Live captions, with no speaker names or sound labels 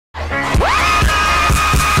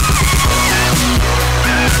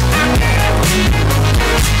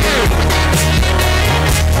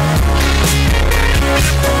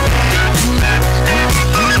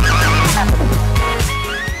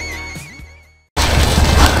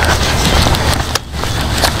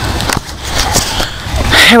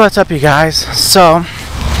Hey, what's up, you guys? So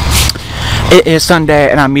it is Sunday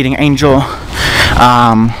and I'm meeting Angel.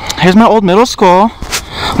 Here's my old middle school.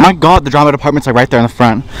 Oh my god, the drama department's like right there in the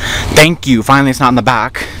front. Thank you. Finally, it's not in the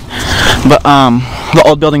back. But the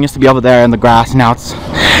old building used to be over there in the grass. Now it's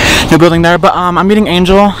new building there. But I'm meeting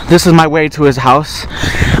Angel. This is my way to his house.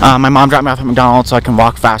 My mom dropped me off at McDonald's so I can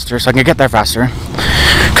walk faster, so I can get there faster.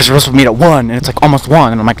 Because we're supposed to meet at 1 and it's like almost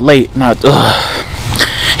 1 and I'm like late. Now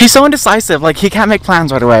he's so indecisive, like he can't make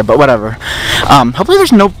plans right away, but whatever. Hopefully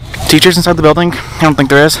there's no teachers inside the building. I don't think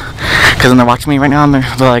there is, because then they're watching me right now and they're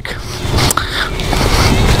like,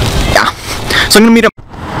 yeah. So I'm gonna meet him.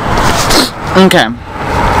 Okay,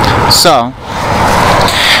 so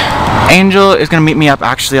Angel is gonna meet me up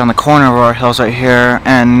actually on the corner of Aurora Hills right here,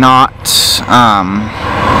 and not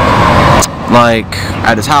like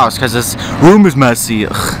at his house, because this room is messy.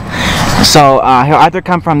 Ugh. So he'll either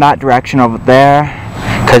come from that direction over there,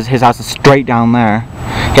 because his house is straight down there.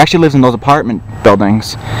 He actually lives in those apartment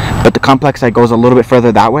buildings, but the complex that goes a little bit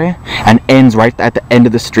further that way and ends right at the end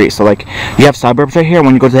of the street. So like you have suburbs right here.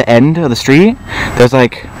 When you go to the end of the street, there's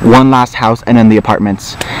like one last house and then the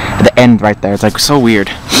apartments at the end right there. It's like so weird.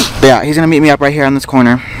 But yeah, he's gonna meet me up right here on this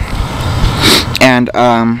corner. And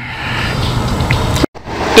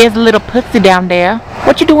there's a little pussy down there.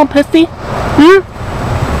 What you doing, pussy? Where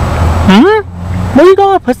you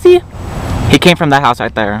going, pussy? He came from that house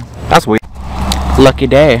right there. That's weird. Lucky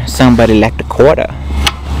day, somebody left a quarter.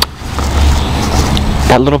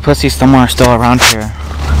 That little pussy's somewhere still around here.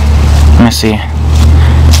 Let me see.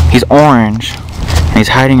 He's orange, and he's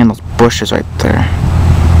hiding in those bushes right there.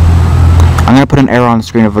 I'm gonna put an arrow on the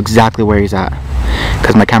screen of exactly where he's at,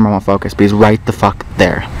 because my camera won't focus, but he's right the fuck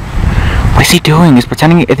there. What is he doing? He's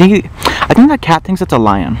pretending. I think that cat thinks it's a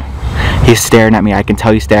lion. He's staring at me. I can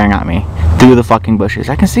tell he's staring at me through the fucking bushes.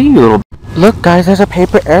 I can see you, little. Look, guys, there's a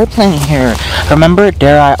paper airplane here. Remember,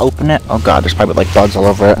 dare I open it? Oh god, there's probably like bugs all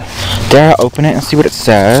over it. Dare I open it and see what it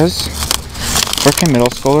says? Freaking middle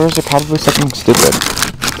schoolers are probably something stupid.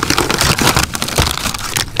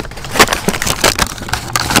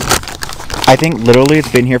 I think literally it's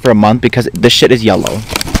been here for a month because this shit is yellow.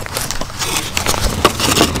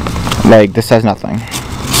 Like, this says nothing.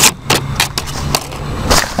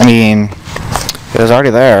 I mean, it was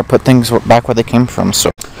already there. Put things back where they came from, so.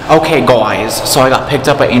 Okay, guys, so I got picked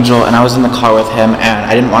up by Angel and I was in the car with him and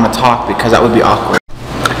I didn't want to talk because that would be awkward.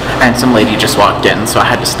 And some lady just walked in, so I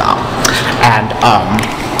had to stop. And,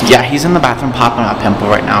 yeah, he's in the bathroom popping a pimple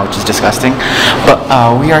right now, which is disgusting. But,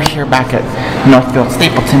 we are here back at Northfield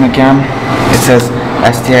Stapleton again. It says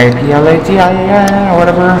STIPLATIAN or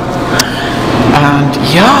whatever. And,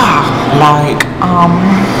 yeah, like,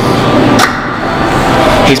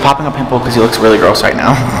 he's popping a pimple because he looks really gross right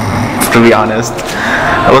now, to be honest.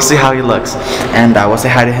 We'll see how he looks, and we'll say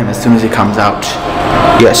hi to him as soon as he comes out.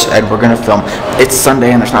 Yes, and we're gonna film. It's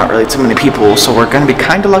Sunday and there's not really too many people, so we're gonna be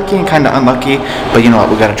kind of lucky and kind of unlucky, but you know what,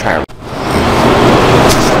 we gotta try our luck.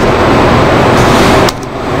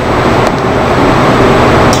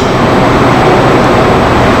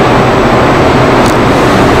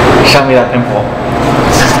 Show me that pimple.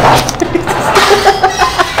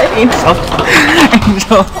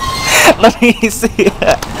 Angel, let me see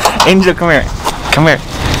it. Angel, come here. Come here.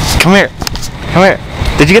 Come here. Come here.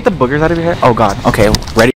 Did you get the boogers out of your hair? Oh god. Okay,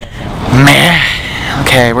 ready? Meh.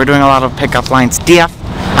 Okay, we're doing a lot of pickup lines. DF,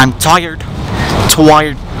 I'm tired.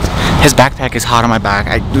 Tired. His backpack is hot on my back.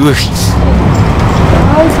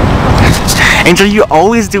 Angel, you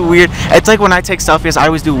always do weird. It's like when I take selfies, I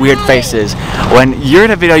always do weird faces. When you're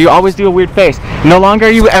in a video, you always do a weird face. No longer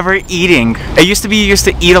are you ever eating. It used to be you used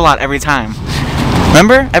to eat a lot every time.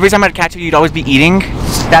 Remember? Every time I'd catch you, you'd always be eating.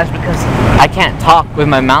 That's because I can't talk with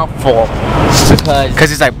my mouth full. Because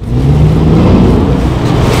he's like,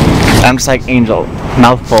 I'm just like Angel,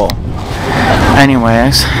 mouth full.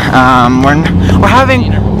 Anyways, we're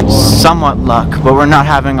having somewhat luck, but we're not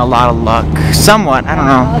having a lot of luck. Somewhat, I don't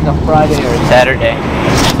know. Like a Friday or a Saturday.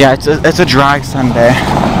 Yeah, it's a dry Sunday.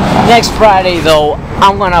 Next Friday though,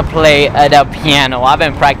 I'm gonna play the piano. I've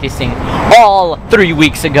been practicing all 3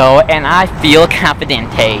 weeks ago, and I feel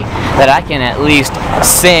confident that I can at least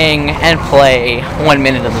sing and play 1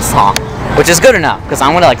 minute of the song, which is good enough because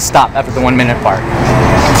I'm gonna like stop after the 1 minute part.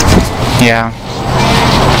 Yeah,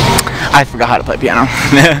 I forgot how to play piano.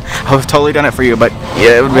 I would have totally done it for you, but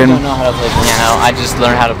yeah, it would have been. I don't know how to play piano. I just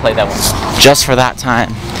learned how to play that one. Just for that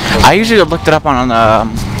time. I usually looked it up on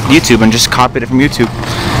YouTube and just copied it from YouTube.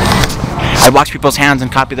 I watch people's hands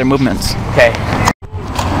and copy their movements. Okay.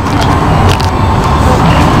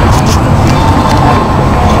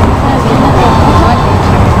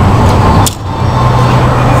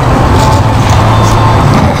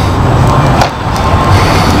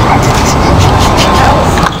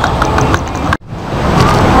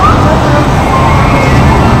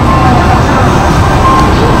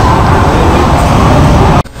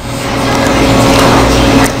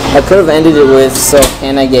 I could have ended it with, so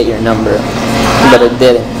can I get your number? But it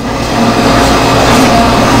didn't.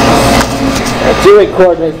 2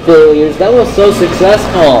 recording failures. That was so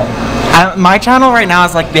successful. My channel right now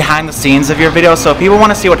is like behind the scenes of your videos, so if people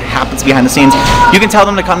want to see what happens behind the scenes, you can tell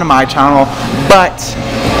them to come to my channel, but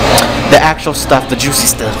the actual stuff, the juicy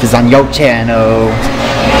stuff, is on your channel.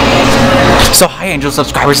 So hi Angel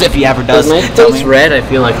subscribers, if he ever does. Is my face red? I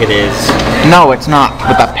feel like it is. No, it's not,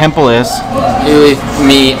 but that pimple is. With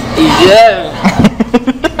me. Yeah.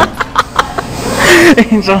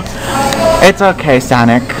 Angel, it's okay,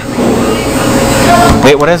 Sonic.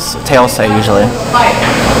 Wait, what does Tails say usually?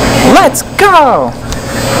 Let's go!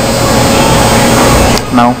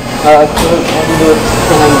 No. Can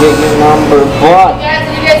I get your number? What?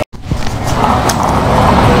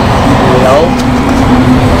 No.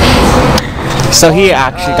 So he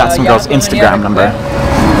actually got some girl's Instagram number,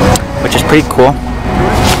 which is pretty cool.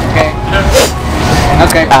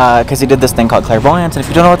 Okay. Because he did this thing called clairvoyance, and if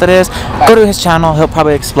you don't know what that is, go to his channel. He'll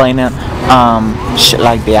probably explain it. Shit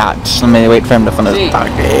like that. Just let me wait for him to finish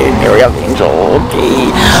talking. Here we go, Angel. Okay.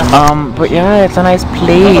 But yeah, it's a nice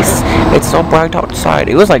place. It's so bright outside.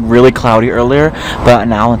 It was like really cloudy earlier, but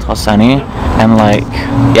now it's all sunny. And like,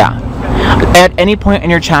 yeah. At any point in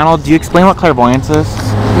your channel, do you explain what clairvoyance is?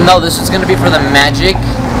 No, this is gonna be for the magic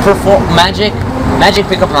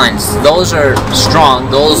pickup lines. Those are strong.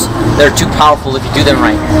 They're too powerful if you do them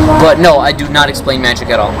right. But no, I do not explain magic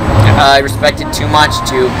at all. I respect it too much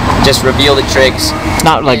to just reveal the tricks.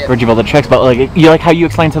 Not like reveal the tricks, but like you like how you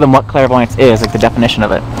explain to them what clairvoyance is, like the definition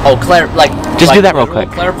of it. Oh, just do that real quick.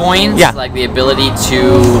 Clairvoyance, yeah, like the ability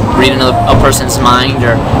to read a person's mind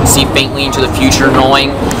or see faintly into the future,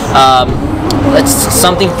 knowing. It's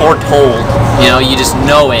something foretold, you know, you just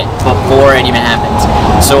know it before it even happens.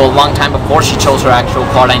 So a long time before she chose her actual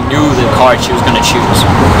card, I knew the card she was going to choose.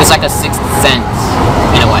 It's like a sixth sense,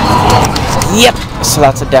 in a way. Yep. So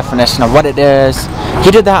that's a definition of what it is.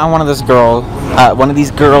 He did that on one of these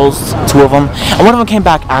girls, 2 of them. And one of them came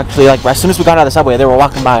back actually, like as soon as we got out of the subway, they were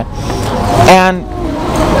walking by. And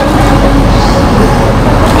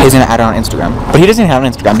he's going to add it on Instagram. But he doesn't have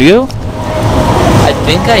an Instagram, do you? I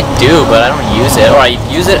think I do, but I don't use it. Or I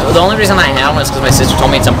use it. The only reason I have one is because my sister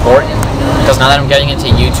told me it's important. Because now that I'm getting into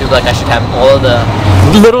YouTube, like I should have all of the.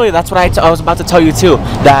 Literally, that's what I was about to tell you too.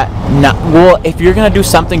 That well, if you're gonna do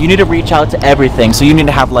something, you need to reach out to everything. So you need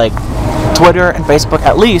to have like Twitter and Facebook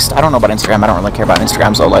at least. I don't know about Instagram. I don't really care about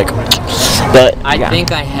Instagram. So like, but I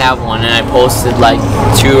think I have one, and I posted like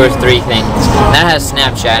 2 or 3 things. That has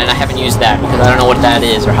Snapchat, and I haven't used that because I don't know what that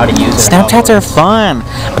is or how to use it. Snapchats are fun,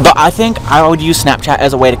 but I think I would use Snapchat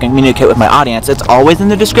as a way to communicate with my audience. It's always in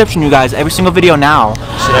the description, you guys. Every single video now.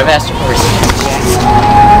 Should I have asked you for Snapchat?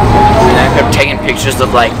 And I could have taken pictures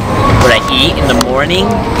of like what I eat in the morning,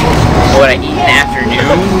 what I eat in the afternoon,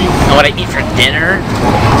 and what I eat for dinner.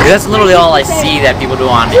 Because that's literally all I see that people do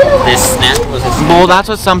on this Snap. Well, that's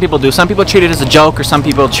what some people do. Some people treat it as a joke, or some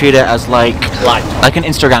people treat it as like an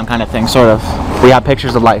Instagram kind of thing, sort of. We have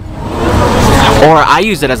pictures of life. Or I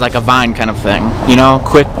use it as like a Vine kind of thing, you know,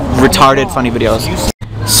 quick, retarded, funny videos.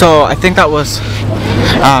 So I think that was,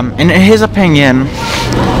 in his opinion,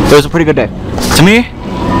 it was a pretty good day. To me,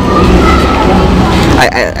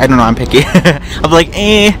 I don't know, I'm picky. I'm like,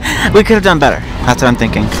 we could have done better. That's what I'm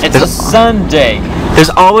thinking. It's a Sunday. There's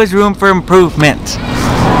always room for improvement.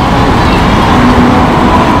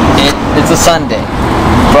 It's a Sunday.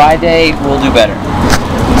 Friday, we'll do better.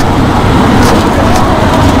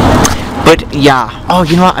 But yeah, oh,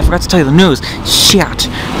 you know what? I forgot to tell you the news. Shit.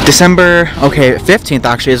 December 15th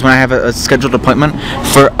actually is when I have a scheduled appointment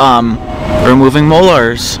for removing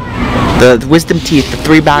molars. The wisdom teeth, the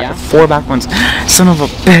 4 back ones. Son of a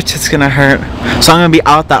bitch, it's gonna hurt. So I'm gonna be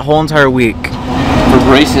out that whole entire week. For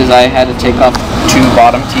braces, I had to take off 2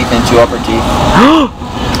 bottom teeth and 2 upper teeth.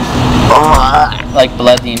 Like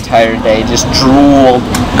bled the entire day, just drooled.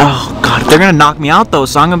 Oh god, they're gonna knock me out though.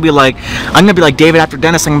 So I'm gonna be like David after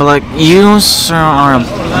Dennis. I'm gonna be like, you sir are a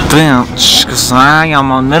bitch, cause I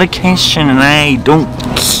am on medication and I don't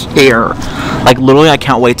care. Like literally, I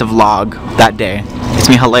can't wait to vlog that day. It's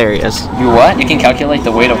gonna be hilarious. You what? You can calculate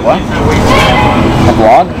the weight of what? A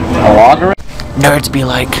vlog? A logger? Nerds be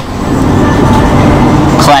like,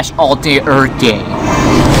 Clash all day, day.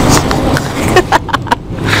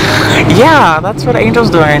 yeah, that's what Angel's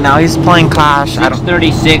doing right now. He's playing Clash.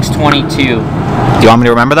 6:36:22. Do you want me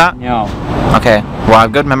to remember that? No. Okay. Well, I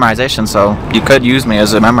have good memorization, so you could use me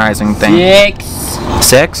as a memorizing thing.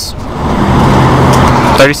 6?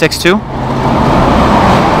 36:2?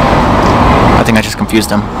 I think I just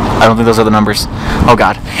confused him. I don't think those are the numbers. Oh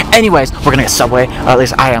god. Anyways, we're gonna get Subway. Or at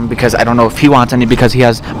least I am, because I don't know if he wants any, because he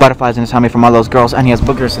has butterflies in his tummy from all those girls, and he has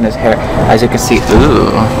boogers in his hair, as you can see.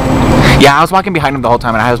 Ooh. Yeah, I was walking behind him the whole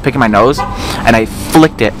time, and I was picking my nose, and I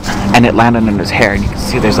flicked it, and it landed in his hair, and you can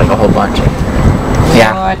see there's like a whole bunch.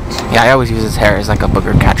 Yeah. What? Yeah, I always use his hair as like a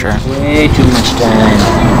booger catcher. Way too much time.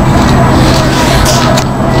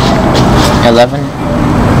 11.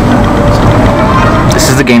 This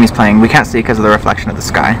is the game he's playing. We can't see because of the reflection of the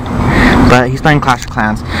sky. But he's playing Clash of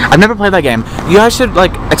Clans. I've never played that game. You guys should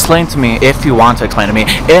like explain to me, if you want to explain to me,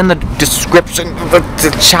 in the description,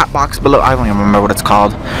 the chat box below. I don't even remember what it's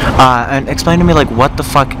called. And explain to me like what the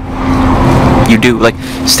fuck you do, like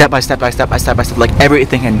step by step, like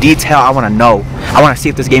everything in detail. I want to know. I want to see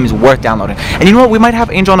if this game is worth downloading. And you know what? We might have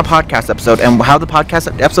Angel on a podcast episode, and how the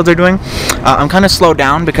podcast episodes are doing. I'm kind of slowed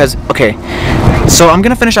down because, okay, so I'm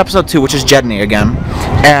gonna finish episode 2, which is Jedney again,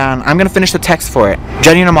 and I'm gonna finish the text for it.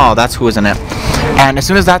 Jenny and Amal, that's who is in it. And as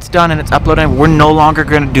soon as that's done and it's uploaded, we're no longer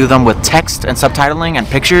gonna do them with text and subtitling and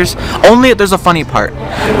pictures. Only if there's a funny part.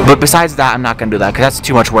 But besides that, I'm not gonna do that because that's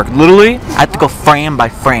too much work. Literally, I have to go frame by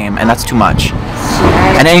frame, and that's too much.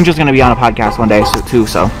 And Angel's gonna be on a podcast one day too,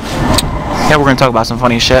 so yeah, we're gonna talk about some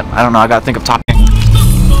funny shit. I don't know. I gotta think of topics.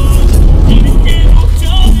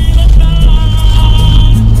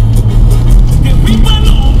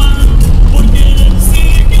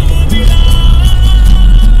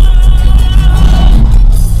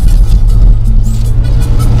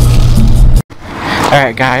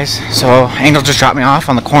 Alright guys, so Angel just dropped me off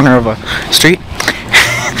on the corner of a street.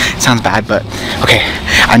 Sounds bad, but okay.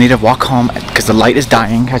 I need to walk home because the light is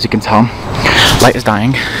dying, as you can tell. Light is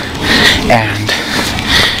dying. And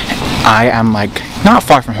I am like, not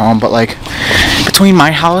far from home, but like between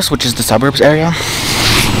my house, which is the suburbs area.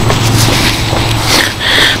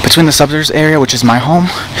 Between the suburbs area, which is my home,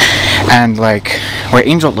 and like where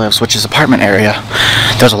Angel lives, which is apartment area.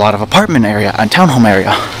 There's a lot of apartment area and townhome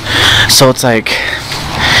area. So it's like,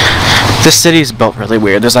 this city is built really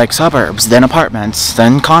weird. There's like suburbs, then apartments,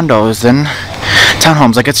 then condos, then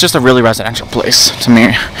townhomes. Like, it's just a really residential place to me.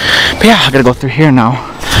 But yeah, I gotta go through here now.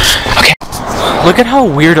 Okay, look at how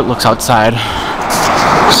weird it looks outside.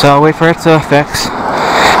 So I'll wait for it to fix.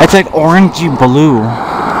 It's like orangey blue,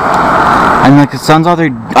 and like the sun's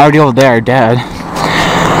already over there, dead.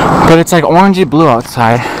 But it's like orangey blue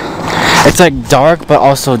outside. It's like dark, but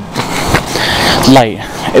also light.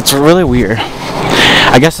 It's really weird.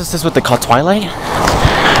 I guess this is what they call twilight,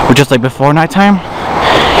 which is like before nighttime.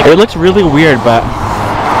 It looks really weird, but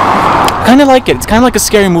I kind of like it. It's kind of like a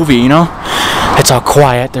scary movie, you know? It's all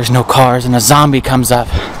quiet, there's no cars, and a zombie comes up.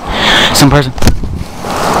 Some person...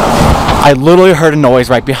 I literally heard a noise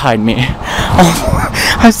right behind me.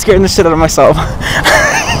 Oh, I'm scaring the shit out of myself.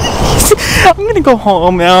 I'm gonna go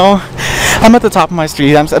home now. I'm at the top of my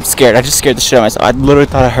street. I'm scared. I just scared the shit out of myself. I literally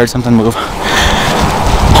thought I heard something move.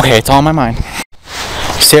 Okay, it's all in my mind.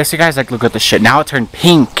 Seriously guys, like look at this shit. Now it turned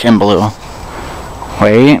pink and blue.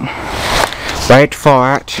 Wait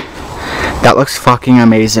for it. That looks fucking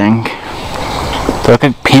amazing. Look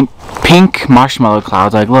at pink marshmallow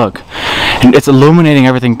clouds. Like look, and it's illuminating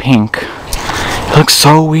everything pink. It looks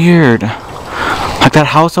so weird. Like that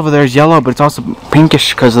house over there is yellow, but it's also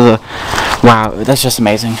pinkish because of the... Wow, that's just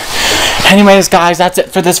amazing. Anyways guys, that's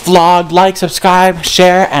it for this vlog. Like, subscribe,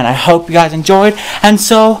 share, and I hope you guys enjoyed. And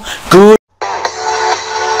so, good.